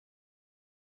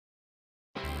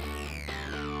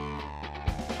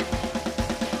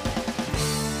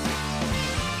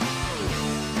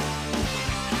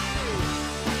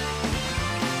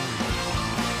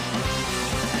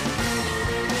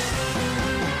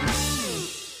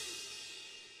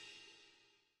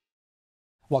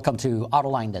Welcome to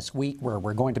Autoline This Week, where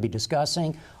we're going to be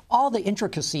discussing all the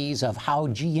intricacies of how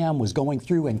GM was going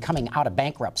through and coming out of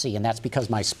bankruptcy. And that's because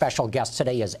my special guest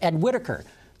today is Ed Whitacre,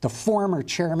 the former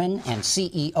chairman and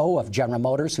CEO of General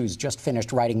Motors, who's just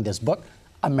finished writing this book,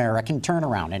 American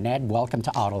Turnaround. And Ed, welcome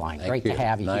to Autoline. Great to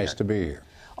have you here. Nice to be here.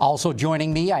 Also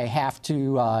joining me, I have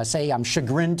to say I'm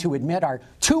chagrined to admit, are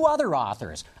two other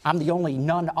authors. I'm the only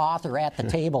non-author at the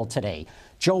table today.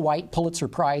 Joe White, Pulitzer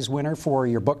Prize winner for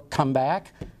your book,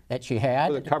 Comeback, that you had.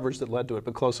 For the coverage that led to it,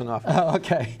 but close enough.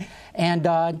 Okay. And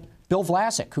Bill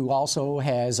Vlasic, who also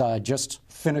has just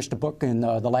finished a book in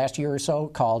the last year or so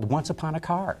called Once Upon a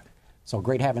Car. So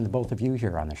great having the both of you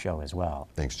here on the show as well.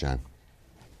 Thanks, John.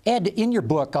 Ed, in your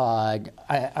book,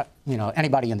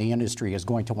 anybody in the industry is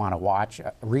going to want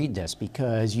to read this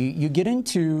because you get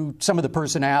into some of the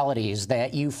personalities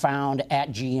that you found at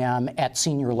GM at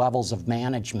senior levels of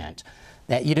management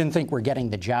that you didn't think were getting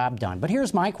the job done. But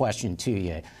here's my question to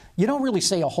you. You don't really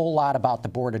say a whole lot about the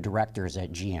board of directors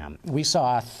at GM. We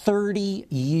saw 30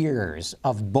 years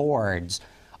of boards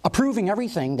approving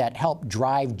everything that helped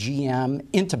drive GM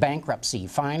into bankruptcy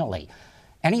finally.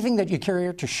 Anything that you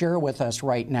care to share with us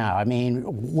right now? I mean,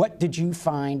 what did you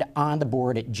find on the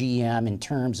board at GM in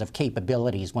terms of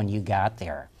capabilities when you got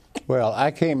there? Well,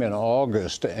 I came in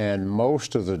August, and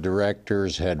most of the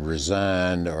directors had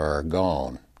resigned or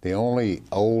gone. The only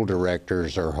old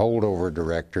directors or holdover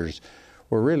directors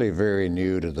were really very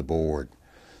new to the board.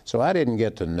 So I didn't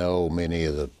get to know many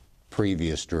of the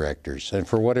previous directors, and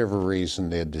for whatever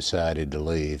reason, they had decided to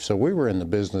leave. So we were in the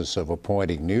business of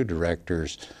appointing new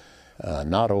directors,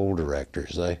 not old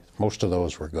directors. Most of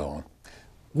those were gone.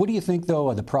 What do you think, though,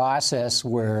 of the process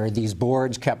where these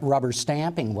boards kept rubber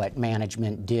stamping what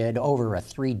management did over a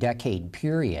 3-decade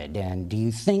period? And do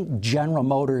you think General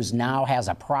Motors now has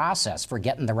a process for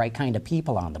getting the right kind of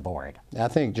people on the board? I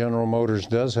think General Motors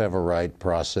does have a right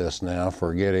process now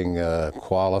for getting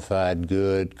qualified,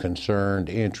 good, concerned,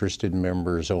 interested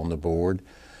members on the board.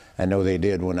 I know they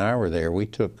did when I were there. We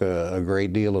took a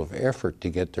great deal of effort to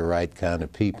get the right kind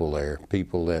of people there,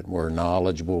 people that were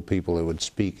knowledgeable, people that would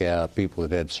speak out, people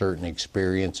that had certain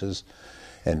experiences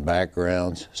and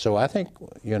backgrounds. So I think,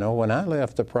 when I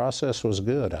left, the process was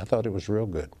good. I thought it was real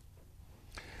good.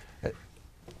 Go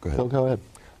ahead. Well, go ahead.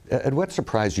 And what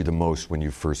surprised you the most when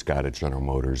you first got at General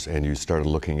Motors and you started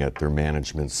looking at their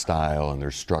management style and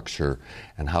their structure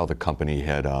and how the company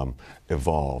had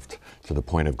evolved to the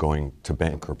point of going to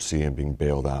bankruptcy and being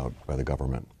bailed out by the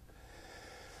government?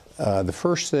 The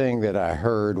first thing that I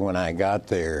heard when I got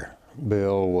there,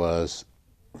 Bill, was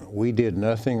we did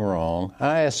nothing wrong.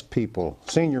 I asked people,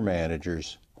 senior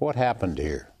managers, what happened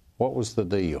here? What was the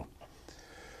deal?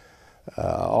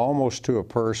 Almost to a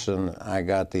person, I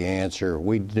got the answer,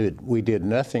 we did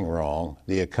nothing wrong,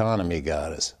 the economy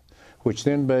got us, which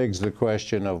then begs the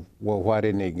question of, well, why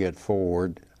didn't it get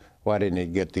Ford? Why didn't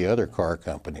it get the other car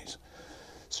companies?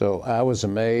 So I was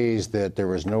amazed that there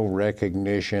was no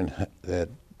recognition that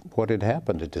what had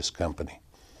happened at this company.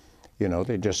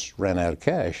 They just ran out of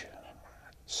cash.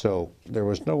 So there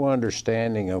was no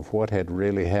understanding of what had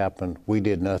really happened. We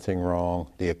did nothing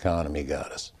wrong, the economy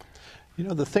got us.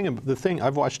 The thing,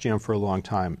 I've watched GM for a long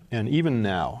time, and even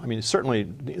now, I mean, certainly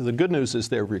the good news is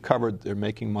they've recovered, they're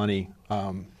making money.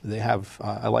 They have,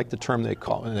 I like the term they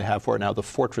have for it now, the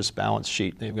fortress balance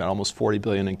sheet. They've got almost $40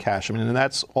 billion in cash. I mean, and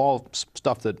that's all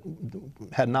stuff that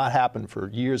had not happened for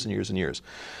years and years and years.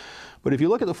 But if you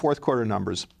look at the fourth quarter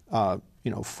numbers,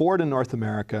 Ford in North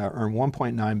America earned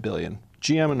 $1.9 billion.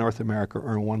 GM in North America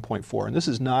earned $1.4, and this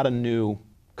is not a new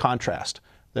contrast.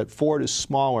 That Ford is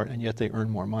smaller and yet they earn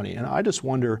more money. And I just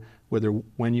wonder whether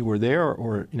when you were there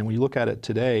or when you look at it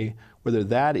today, whether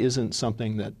that isn't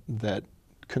something that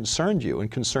concerned you and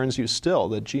concerns you still,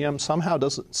 that GM somehow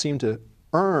doesn't seem to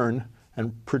earn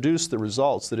and produce the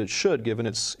results that it should given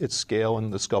its scale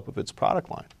and the scope of its product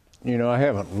line. I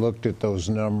haven't looked at those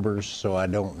numbers, so I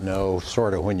don't know.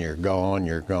 Sort of when you're gone,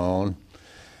 you're gone.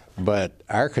 But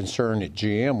our concern at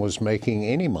GM was making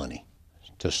any money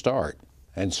to start.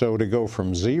 And so to go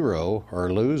from 0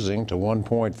 or losing to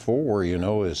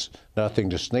 1.4, is nothing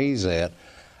to sneeze at.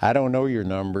 I don't know your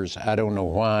numbers. I don't know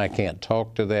why. I can't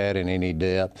talk to that in any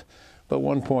depth. But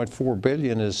 1.4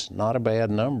 billion is not a bad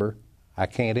number. I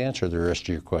can't answer the rest of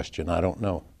your question. I don't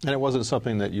know. And it wasn't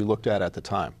something that you looked at the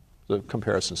time, the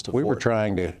comparisons to Ford? We were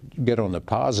trying to get on the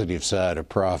positive side of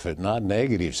profit, not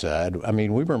negative side. I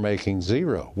mean, we were making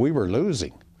 0. We were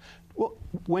losing. Well,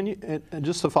 and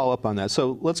just to follow up on that,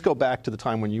 so let's go back to the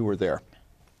time when you were there,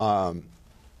 and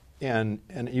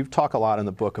you've talked a lot in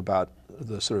the book about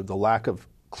the lack of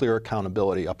clear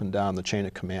accountability up and down the chain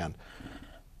of command.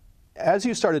 as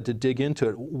you started to dig into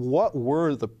it, what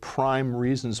were the prime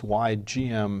reasons why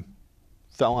GM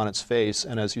fell on its face?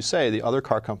 And as you say, the other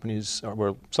car companies,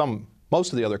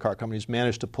 most of the other car companies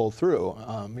managed to pull through,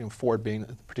 Ford being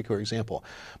a particular example.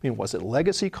 I mean, was it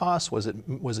legacy costs? Was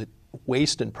it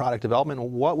waste in product development?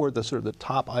 What were the sort of the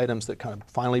top items that kind of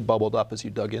finally bubbled up as you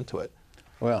dug into it?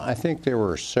 Well, I think there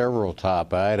were several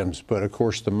top items, but of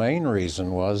course the main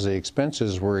reason was the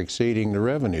expenses were exceeding the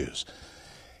revenues.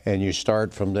 And you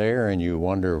start from there and you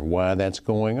wonder why that's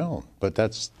going on. But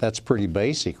that's pretty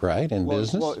basic, right, in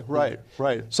business? Well,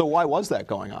 right. So why was that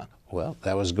going on? Well,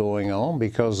 that was going on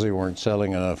because they weren't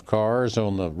selling enough cars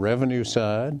on the revenue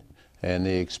side, and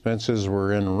the expenses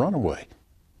were in a runaway.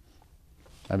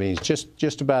 I mean, it's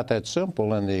just about that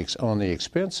simple. And on the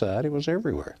expense side, it was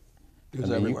everywhere. It was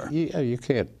everywhere. You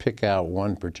can't pick out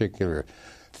one particular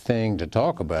thing to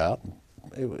talk about.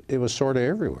 It was sort of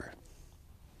everywhere.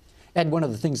 And one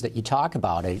of the things that you talk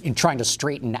about in trying to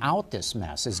straighten out this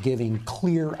mess is giving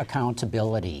clear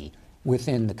accountability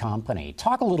within the company.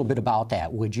 Talk a little bit about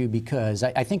that, would you? Because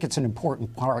I think it's an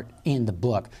important part in the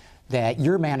book that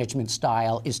your management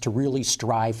style is to really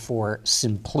strive for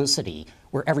simplicity,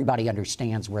 where everybody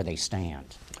understands where they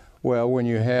stand. Well, when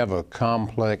you have a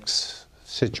complex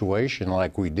situation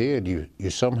like we did, you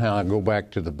somehow go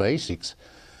back to the basics.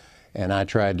 And I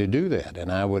tried to do that. And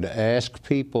I would ask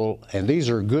people, and these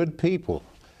are good people,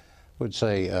 would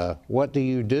say, what do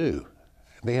you do?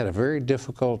 They had a very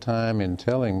difficult time in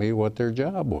telling me what their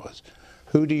job was.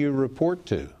 Who do you report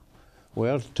to?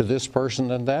 Well, to this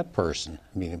person and that person.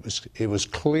 I mean, it was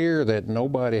clear that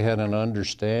nobody had an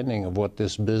understanding of what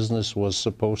this business was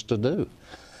supposed to do.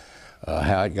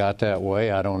 How it got that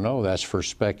way, I don't know. That's for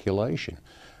speculation.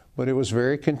 But it was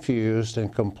very confused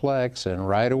and complex, and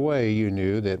right away you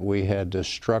knew that we had to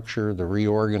structure the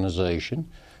reorganization,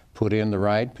 put in the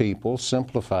right people,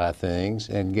 simplify things,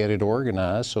 and get it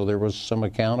organized so there was some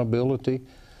accountability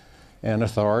and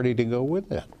authority to go with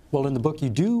that. Well, in the book, you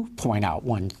do point out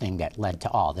one thing that led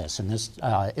to all this, and this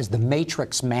is the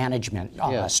matrix management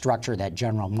structure that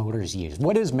General Motors used.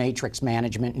 What is matrix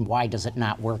management, and why does it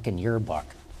not work in your book?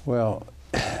 Well,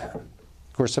 of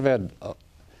course,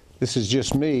 this is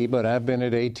just me, but I've been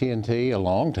at AT&T a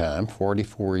long time,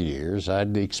 44 years.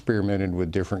 I'd experimented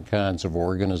with different kinds of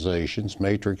organizations.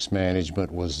 Matrix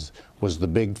management was the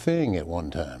big thing at one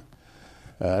time.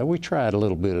 We tried a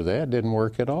little bit of that, didn't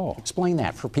work at all. Explain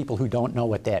that for people who don't know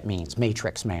what that means,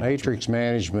 matrix management. Matrix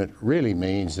management really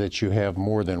means that you have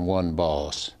more than one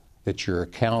boss, that you're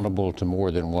accountable to more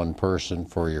than one person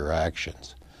for your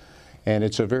actions. And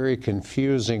it's a very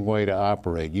confusing way to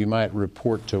operate. You might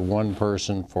report to one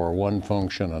person for one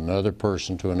function, another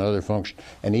person to another function,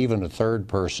 and even a third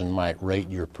person might rate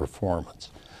your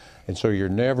performance. And so you're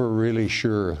never really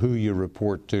sure who you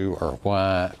report to or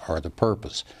why or the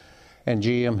purpose. And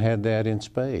GM had that in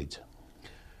spades.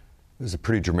 It was a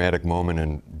pretty dramatic moment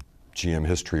in GM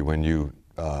history when you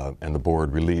and the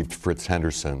board relieved Fritz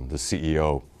Henderson, the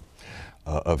CEO,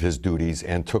 of his duties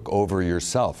and took over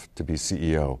yourself to be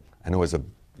CEO. I know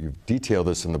you detail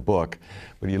this in the book,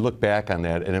 but you look back on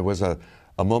that, and it was a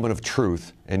moment of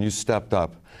truth, and you stepped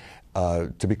up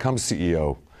to become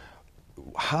CEO.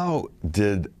 How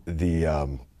did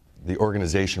the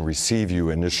organization receive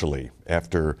you initially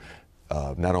after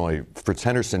not only Fritz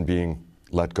Henderson being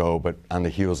let go, but on the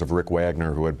heels of Rick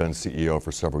Wagner, who had been CEO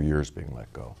for several years, being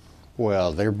let go?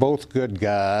 Well, they're both good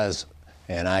guys,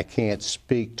 and I can't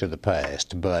speak to the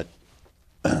past, but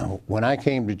when I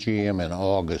came to GM in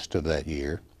August of that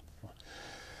year,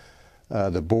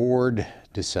 the board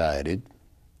decided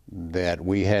that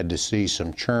we had to see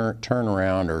some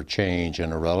turnaround or change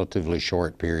in a relatively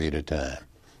short period of time.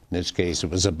 In this case,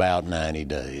 it was about 90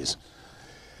 days.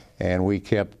 And we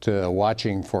kept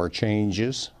watching for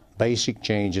changes, basic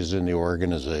changes in the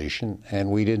organization,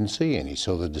 and we didn't see any.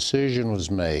 So the decision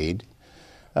was made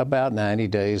about 90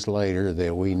 days later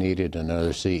that we needed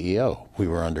another CEO. We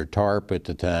were under TARP at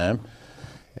the time,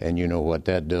 and you know what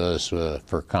that does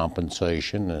for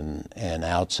compensation and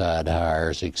outside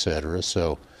hires, et cetera.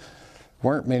 So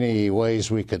weren't many ways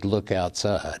we could look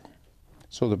outside.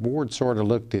 So the board sort of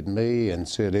looked at me and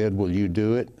said, Ed, will you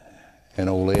do it? And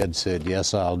old Ed said,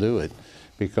 yes, I'll do it,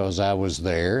 because I was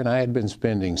there and I had been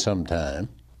spending some time.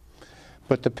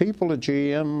 But the people at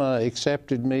GM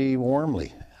accepted me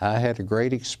warmly. I had a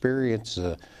great experience.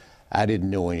 I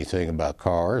didn't know anything about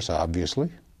cars,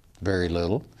 obviously, very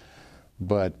little.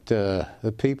 But the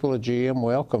people at GM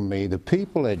welcomed me. The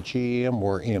people at GM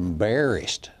were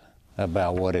embarrassed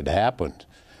about what had happened.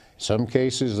 In some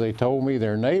cases, they told me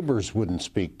their neighbors wouldn't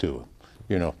speak to them.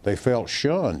 You know, they felt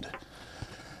shunned.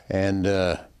 And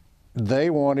They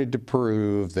wanted to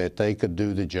prove that they could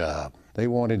do the job. They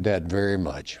wanted that very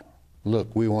much.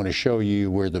 Look, we want to show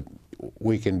you where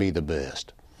we can be the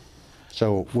best.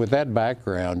 So with that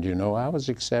background, you know, I was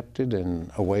accepted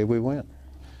and away we went.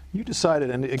 You decided,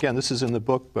 and again, this is in the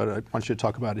book, but I want you to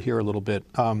talk about it here a little bit.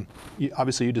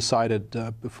 Obviously, you decided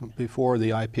before the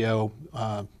IPO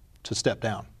to step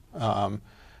down.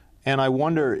 And I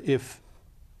wonder if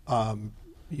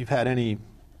you've had any,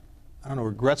 I don't know,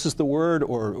 regrets is the word,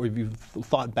 or if you've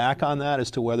thought back on that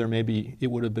as to whether maybe it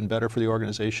would have been better for the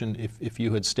organization if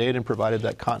you had stayed and provided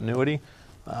that continuity.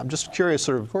 I'm just curious,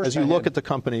 sort of as you look at the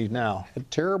company now. I had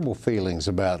terrible feelings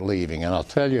about leaving, and I'll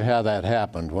tell you how that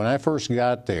happened. When I first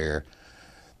got there,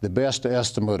 the best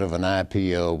estimate of an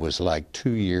IPO was like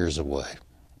 2 years away,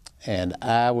 and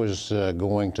I was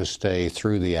going to stay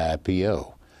through the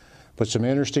IPO. But some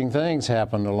interesting things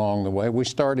happened along the way. We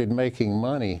started making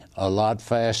money a lot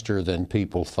faster than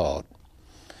people thought.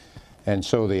 And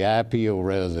so the IPO,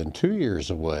 rather than 2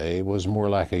 years away, was more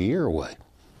like a year away.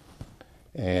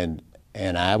 And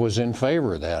I was in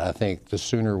favor of that. I think the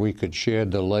sooner we could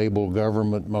shed the label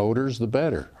government motors, the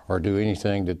better, or do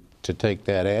anything to take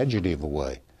that adjective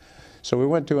away. So we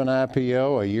went to an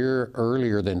IPO a year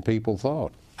earlier than people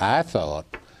thought. I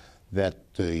thought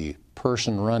that the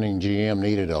person running GM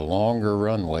needed a longer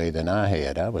runway than I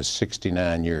had. I was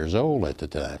 69 years old at the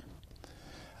time.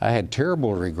 I had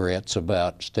terrible regrets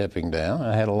about stepping down.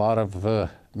 I had a lot of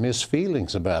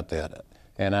misfeelings about that,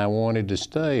 and I wanted to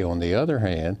stay. On the other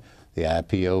hand, the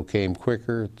IPO came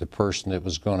quicker. The person that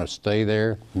was going to stay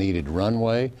there needed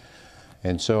runway,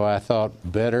 and so I thought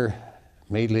better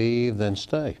me leave than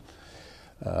stay.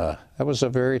 That was a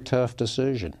very tough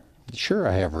decision. Sure,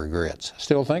 I have regrets.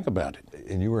 Still think about it.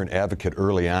 And you were an advocate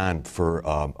early on for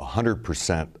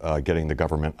 100% getting the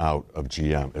government out of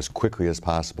GM as quickly as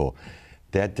possible.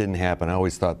 That didn't happen. I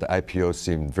always thought the IPO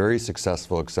seemed very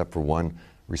successful except for one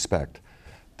respect.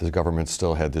 The government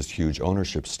still had this huge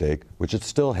ownership stake, which it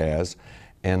still has,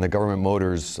 and the government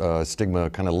motors stigma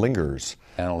kind of lingers.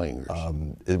 Kind of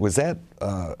lingers. Was that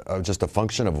just a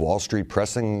function of Wall Street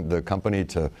pressing the company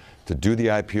to do the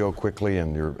IPO quickly,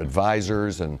 and your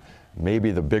advisors, and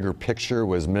maybe the bigger picture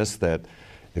was missed, that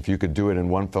if you could do it in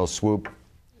one fell swoop,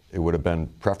 it would have been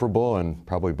preferable and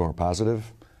probably more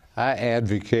positive? I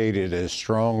advocated as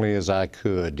strongly as I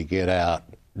could to get out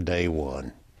day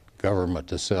one, government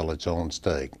to sell its own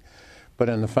stake. But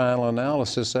in the final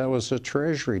analysis, that was a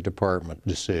Treasury Department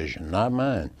decision, not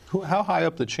mine. How high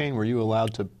up the chain were you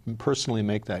allowed to personally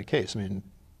make that case? I mean,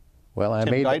 well, I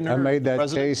made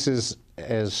that case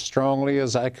as strongly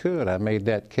as I could. I made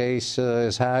that case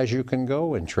as high as you can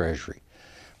go in Treasury.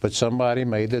 But somebody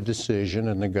made the decision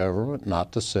in the government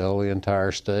not to sell the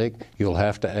entire stake. You'll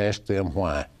have to ask them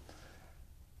why.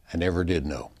 I never did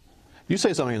know. You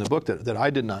say something in the book that I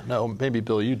did not know, maybe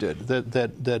Bill you did,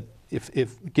 that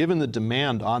if given the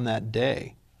demand on that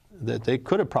day, that they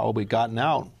could have probably gotten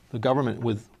out the government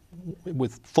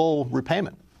with full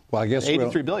repayment. Well, I guess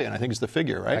 $83 billion, I think is the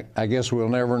figure, right? I guess we'll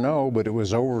never know, but it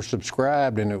was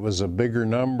oversubscribed, and it was a bigger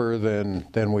number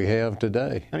than we have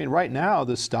today. I mean, right now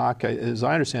the stock, as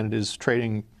I understand it, is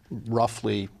trading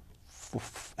roughly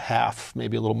half,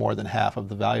 maybe a little more than half of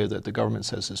the value that the government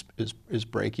says is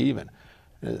break even.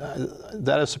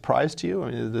 That a surprise to you?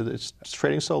 I mean, it's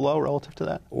trading so low relative to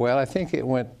that? Well, I think it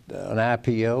went an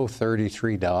IPO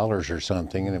 $33 or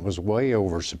something, and it was way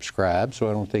oversubscribed, so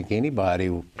I don't think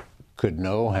anybody could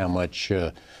know how much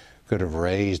could have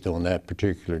raised on that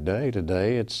particular day.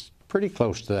 Today, it's pretty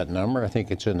close to that number. I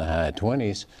think it's in the high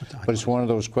 20s, but it's one of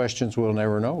those questions we'll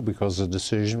never know because the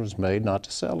decision was made not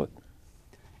to sell it.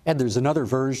 And there's another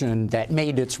version that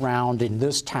made its round in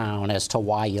this town as to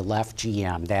why you left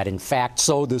GM, that in fact,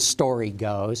 so the story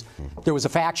goes, there was a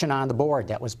faction on the board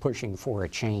that was pushing for a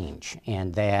change,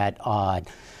 and that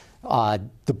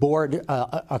the board,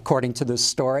 according to this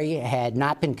story, had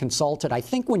not been consulted, I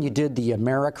think, when you did the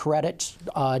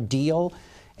AmeriCredit deal,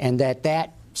 and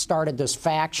that started this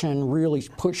faction really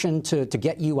pushing to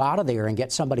get you out of there and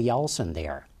get somebody else in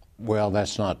there. Well,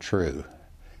 that's not true.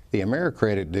 The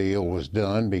AmeriCredit deal was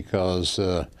done because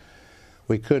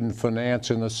we couldn't finance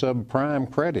in the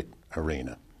subprime credit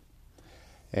arena.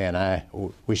 And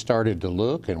we started to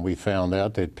look, and we found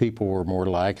out that people were more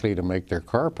likely to make their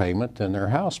car payment than their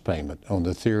house payment, on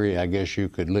the theory, I guess, you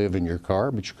could live in your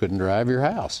car, but you couldn't drive your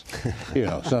house, you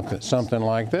know, something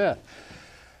like that.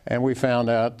 And we found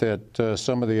out that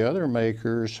some of the other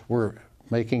makers were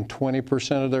making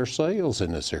 20% of their sales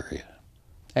in this area.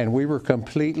 And we were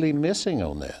completely missing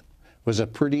on that. It was a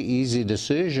pretty easy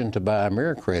decision to buy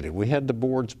AmeriCredit. We had the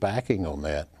board's backing on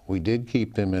that. We did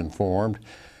keep them informed,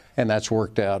 and that's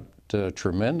worked out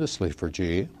tremendously for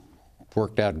GM.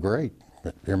 worked out great.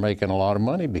 They're making a lot of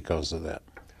money because of that.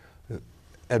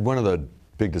 Ed, one of the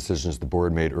big decisions the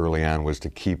board made early on was to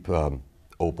keep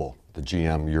Opel, the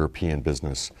GM European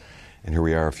business. And here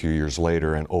we are a few years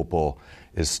later, and Opel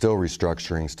is still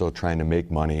restructuring, still trying to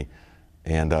make money.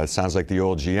 And it sounds like the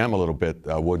old GM a little bit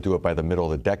will do it by the middle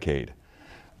of the decade.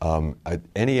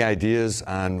 Any ideas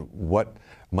on what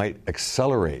might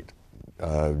accelerate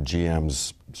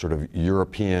GM's sort of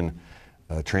European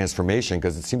transformation?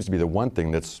 Because it seems to be the one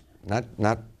thing that's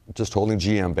not just holding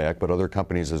GM back, but other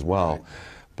companies as well. Right.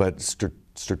 But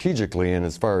strategically, and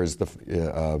as far as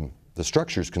the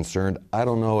structure is concerned, I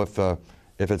don't know if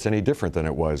it's any different than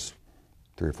it was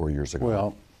 3 or 4 years ago.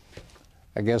 Well,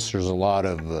 I guess there's a lot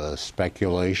of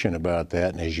speculation about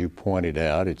that, and as you pointed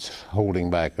out, it's holding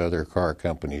back other car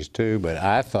companies too, but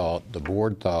the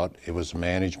board thought it was a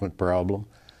management problem.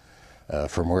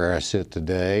 From where I sit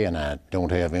today, and I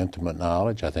don't have intimate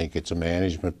knowledge, I think it's a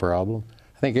management problem.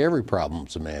 I think every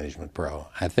problem's a management problem.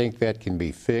 I think that can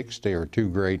be fixed. They are two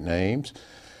great names.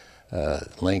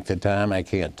 Length of time, I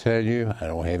can't tell you. I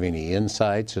don't have any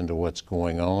insights into what's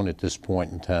going on at this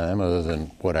point in time other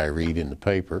than what I read in the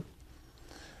paper.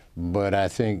 But I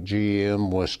think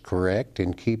GM was correct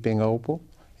in keeping Opel,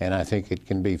 and I think it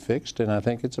can be fixed, and I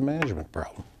think it's a management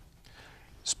problem.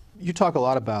 You talk a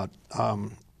lot about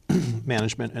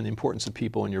management and the importance of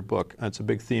people in your book. That's a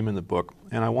big theme in the book.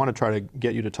 And I want to try to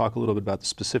get you to talk a little bit about this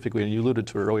specifically, and you alluded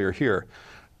to it earlier here.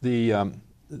 The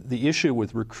issue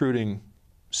with recruiting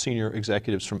senior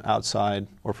executives from outside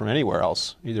or from anywhere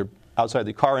else, either outside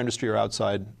the car industry or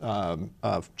outside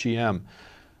of GM,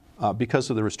 because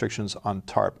of the restrictions on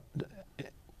TARP.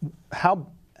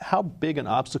 How big an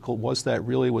obstacle was that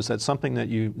really? Was that something that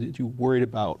you worried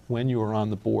about when you were on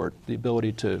the board, the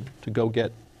ability to go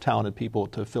get talented people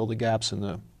to fill the gaps in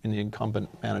the incumbent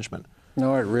management?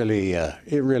 No, it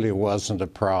really wasn't a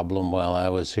problem while I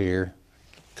was here.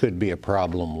 Could be a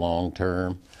problem long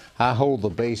term. I hold the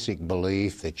basic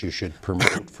belief that you should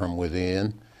promote from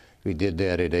within. We did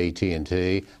that at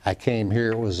AT&T. I came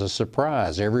here, it was a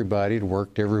surprise. Everybody had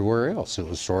worked everywhere else. It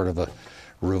was sort of a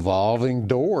revolving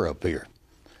door up here.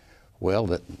 Well,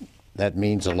 that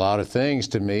means a lot of things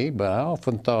to me, but I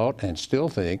often thought and still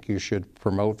think you should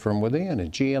promote from within.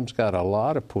 And GM's got a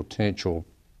lot of potential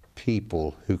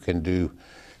people who can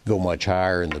go much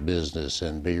higher in the business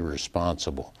and be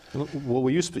responsible. Well,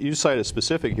 you cite a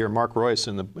specific here, Mark Royce,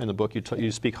 in the book.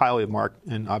 You speak highly of Mark,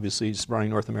 and obviously he's running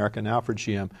North America now for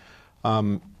GM.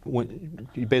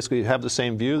 You basically have the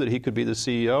same view that he could be the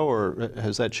CEO, or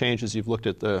has that changed as you've looked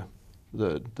at the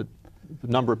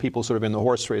number of people sort of in the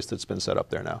horse race that's been set up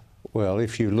there now? Well,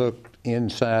 if you look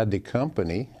inside the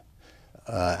company,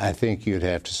 I think you'd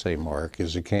have to say Mark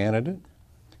is a candidate.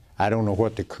 I don't know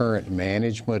what the current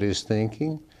management is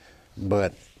thinking,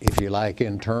 but if you like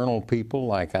internal people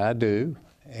like I do,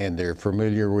 and they're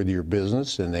familiar with your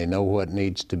business and they know what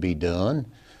needs to be done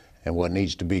and what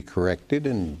needs to be corrected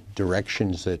and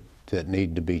directions that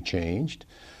need to be changed,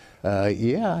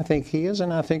 yeah, I think he is,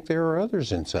 and I think there are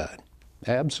others inside.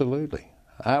 Absolutely.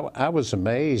 I was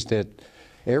amazed that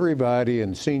everybody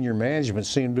in senior management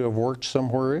seemed to have worked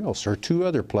somewhere else or 2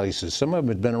 other places. Some of them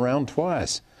had been around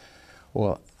twice.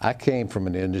 Well, I came from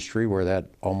an industry where that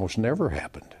almost never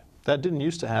happened. That didn't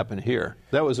used to happen here.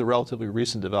 That was a relatively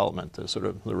recent development, the sort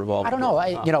of the revolving. I don't know.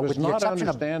 It was not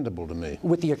understandable to me.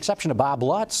 With the exception of Bob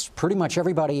Lutz, pretty much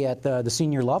everybody at the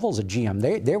senior levels at GM,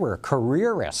 they were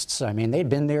careerists. I mean, they'd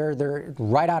been there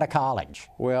right out of college.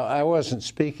 Well, I wasn't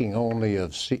speaking only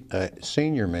of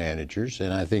senior managers,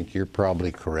 and I think you're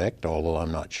probably correct, although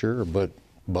I'm not sure, but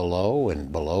below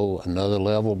another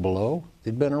level below,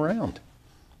 they'd been around.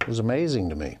 It was amazing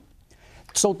to me.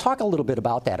 So talk a little bit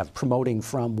about that, of promoting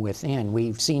from within.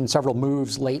 We've seen several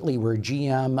moves lately where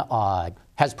GM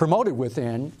has promoted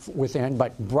within,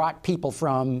 but brought people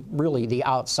from really the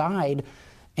outside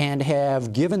and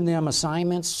have given them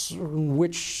assignments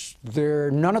which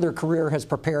none of their career has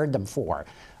prepared them for.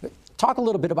 Talk a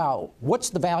little bit about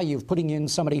what's the value of putting in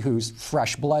somebody who's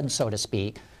fresh blood, so to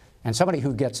speak, and somebody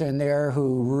who gets in there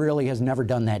who really has never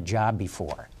done that job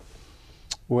before.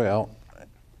 Well,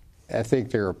 I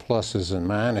think there are pluses and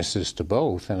minuses to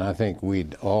both, and I think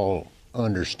we'd all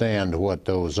understand what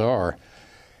those are.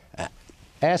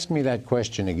 Ask me that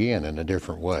question again in a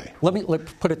different way. Let me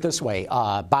put it this way.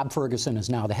 Bob Ferguson is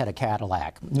now the head of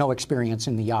Cadillac. No experience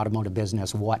in the automotive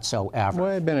business whatsoever.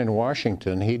 Well, I'd been in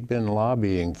Washington. He'd been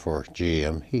lobbying for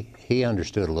GM. He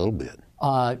understood a little bit.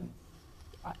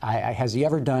 Has he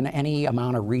ever done any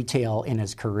amount of retail in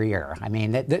his career? I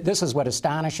mean, this is what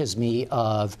astonishes me.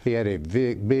 He had a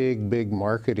big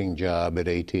marketing job at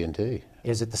AT&T.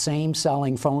 Is it the same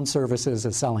selling phone services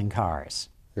as selling cars?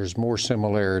 There's more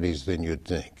similarities than you'd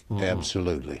think.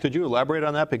 Absolutely. Could you elaborate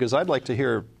on that? Because I'd like to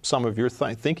hear some of your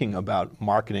thinking about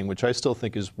marketing, which I still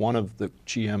think is one of the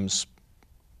GM's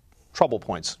trouble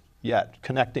points yet,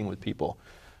 connecting with people.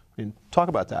 I mean, talk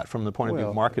about that from the point of view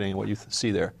of marketing and what you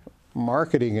see there.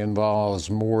 Marketing involves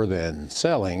more than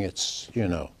selling. It's,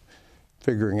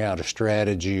 figuring out a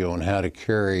strategy on how to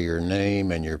carry your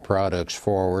name and your products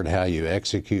forward, how you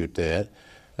execute that.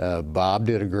 Bob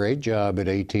did a great job at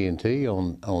AT&T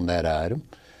on that item.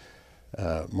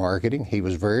 Marketing, he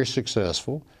was very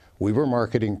successful. We were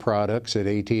marketing products at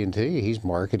AT&T. He's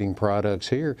marketing products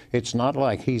here. It's not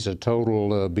like he's a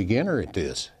total beginner at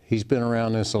this. He's been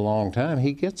around this a long time.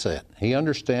 He gets that. He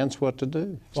understands what to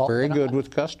do. He's very good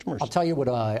with customers. I'll tell you what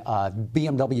a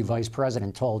BMW vice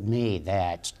president told me,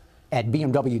 that at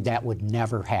BMW that would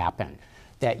never happen,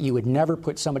 that you would never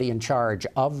put somebody in charge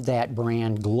of that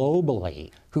brand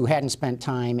globally who hadn't spent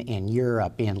time in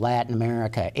Europe, in Latin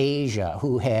America, Asia,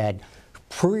 who had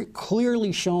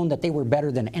clearly shown that they were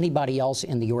better than anybody else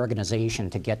in the organization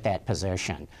to get that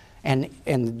position. And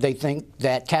they think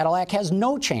that Cadillac has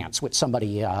no chance with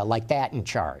somebody like that in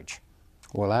charge.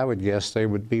 Well, I would guess they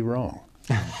would be wrong.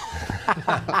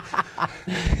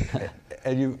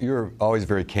 And you're always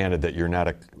very candid that you're not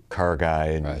a car guy,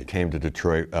 and you came to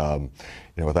Detroit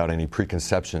without any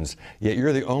preconceptions. Yet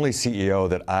you're the only CEO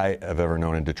that I have ever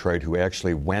known in Detroit who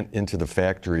actually went into the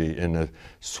factory in a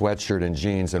sweatshirt and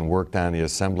jeans and worked on the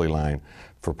assembly line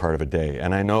for part of a day.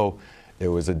 And I know it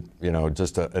was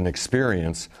an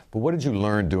experience, but what did you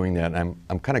learn doing that? And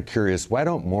I'm kind of curious, why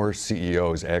don't more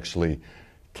CEOs actually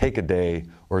take a day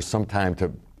or some time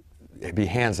to be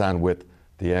hands-on with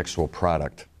the actual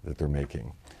product that they're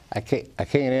making? I can't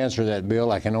answer that,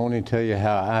 Bill. I can only tell you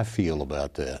how I feel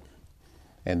about that.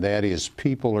 And that is,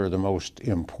 people are the most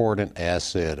important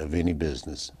asset of any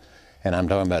business. And I'm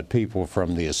talking about people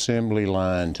from the assembly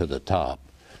line to the top.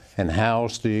 And how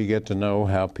else do you get to know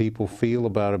how people feel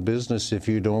about a business if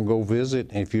you don't go visit,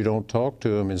 if you don't talk to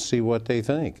them and see what they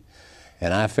think?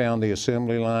 And I found the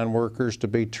assembly line workers to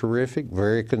be terrific,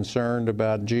 very concerned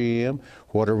about GM.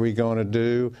 What are we going to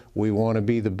do? We want to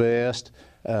be the best.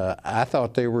 I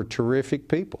thought they were terrific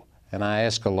people. And I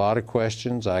asked a lot of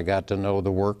questions. I got to know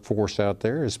the workforce out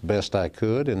there as best I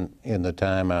could in the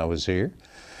time I was here.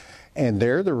 And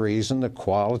they're the reason the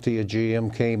quality of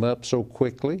GM came up so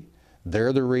quickly.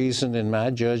 They're the reason, in my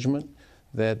judgment,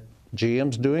 that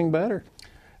GM's doing better.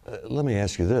 Let me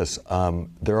ask you this.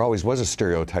 There always was a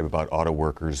stereotype about auto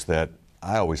workers that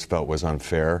I always felt was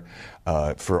unfair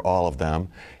for all of them.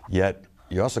 Yet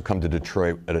you also come to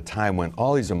Detroit at a time when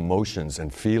all these emotions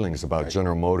and feelings about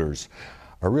General Motors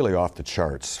are really off the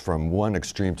charts from one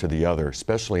extreme to the other,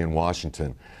 especially in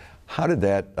Washington. How did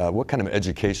that, what kind of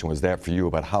education was that for you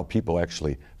about how people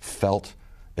actually felt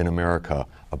in America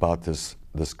about this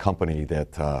company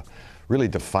that really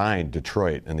defined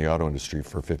Detroit and the auto industry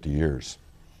for 50 years?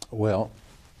 Well,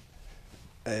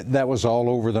 that was all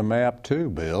over the map too,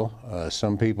 Bill.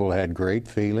 Some people had great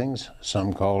feelings.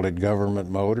 Some called it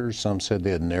government motors. Some said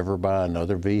they'd never buy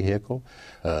another vehicle.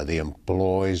 The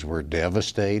employees were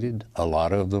devastated. A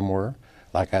lot of them were.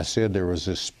 Like I said, there was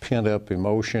this pent-up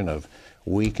emotion of,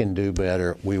 we can do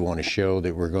better. We want to show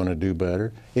that we're going to do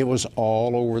better. It was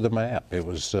all over the map. It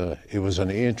was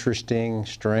an interesting,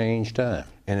 strange time.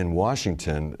 And in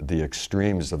Washington, the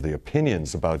extremes of the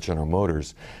opinions about General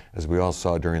Motors, as we all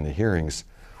saw during the hearings,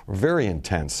 were very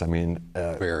intense. I mean,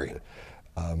 very.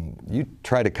 You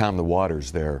tried to calm the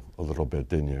waters there a little bit,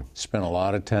 didn't you? Spent a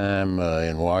lot of time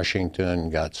in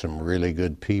Washington, got some really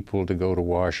good people to go to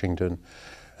Washington,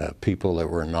 people that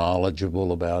were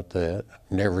knowledgeable about that.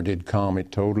 Never did calm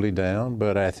it totally down,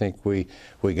 but I think we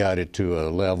got it to a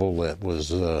level that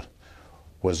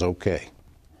was okay.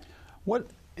 What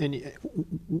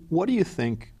do you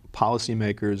think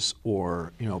policymakers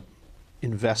or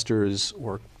investors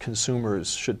or consumers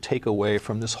should take away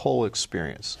from this whole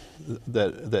experience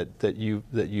that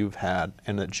you've had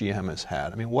and that GM has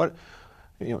had? I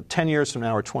mean, 10 years from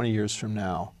now or 20 years from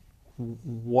now,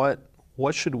 what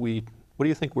do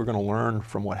you think we're going to learn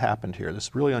from what happened here?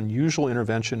 This really unusual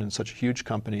intervention in such a huge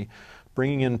company,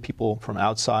 bringing in people from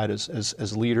outside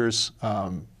as leaders,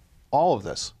 all of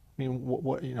this. I mean,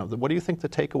 what do you think the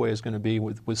takeaway is going to be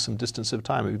with some distance of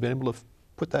time? Have you been able to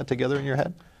put that together in your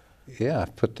head? Yeah,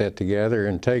 I've put that together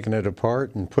and taken it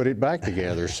apart and put it back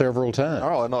together several times.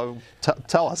 Oh, no,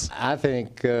 tell us. I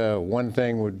think one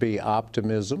thing would be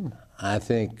optimism. I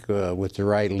think with the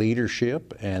right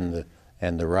leadership and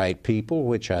the right people,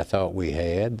 which I thought we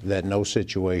had, that no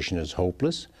situation is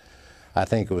hopeless. I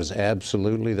think it was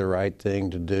absolutely the right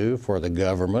thing to do for the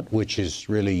government, which is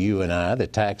really you and I, the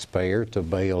taxpayer, to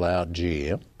bail out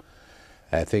GM.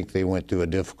 I think they went through a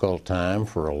difficult time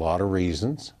for a lot of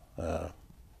reasons,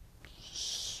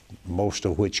 most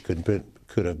of which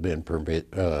could have been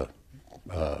prevented,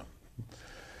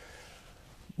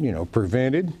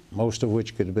 most of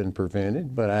which could have been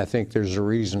prevented, but I think there's a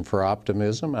reason for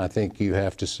optimism. I think you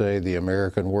have to say the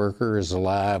American worker is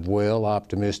alive, well,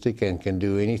 optimistic, and can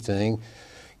do anything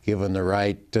given the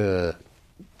right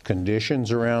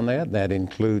conditions around that. That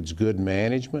includes good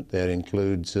management. That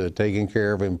includes taking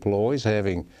care of employees,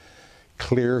 having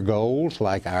clear goals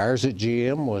like ours at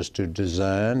GM was to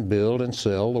design, build, and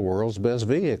sell the world's best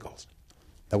vehicles.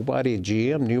 Nobody at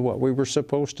GM knew what we were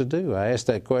supposed to do. I asked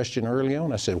that question early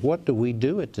on. I said, what do we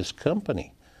do at this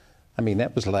company? I mean,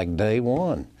 that was like day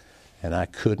one, and I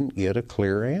couldn't get a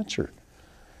clear answer.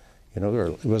 You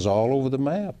know, it was all over the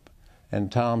map. And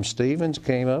Tom Stevens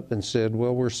came up and said,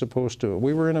 well, we're supposed to,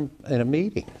 we were in a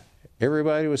meeting.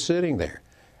 Everybody was sitting there.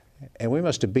 And we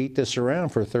must have beat this around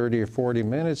for 30 or 40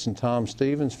 minutes, and Tom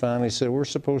Stevens finally said, we're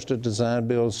supposed to design,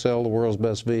 build, and sell the world's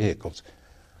best vehicles.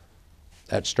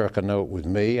 That struck a note with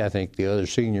me. I think the other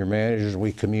senior managers,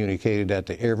 we communicated that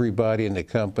to everybody in the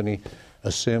company,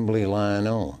 assembly line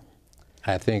on.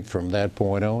 I think from that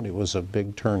point on, it was a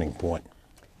big turning point.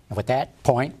 And with that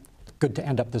point, good to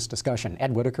end up this discussion.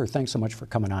 Ed Whitacre, thanks so much for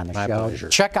coming on the show. My pleasure.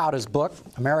 Check out his book,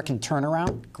 American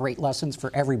Turnaround. Great lessons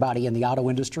for everybody in the auto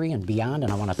industry and beyond.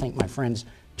 And I want to thank my friends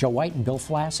Joe White and Bill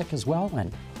Flassick as well.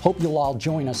 And hope you'll all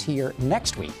join us here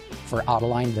next week for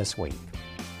Autoline This Week.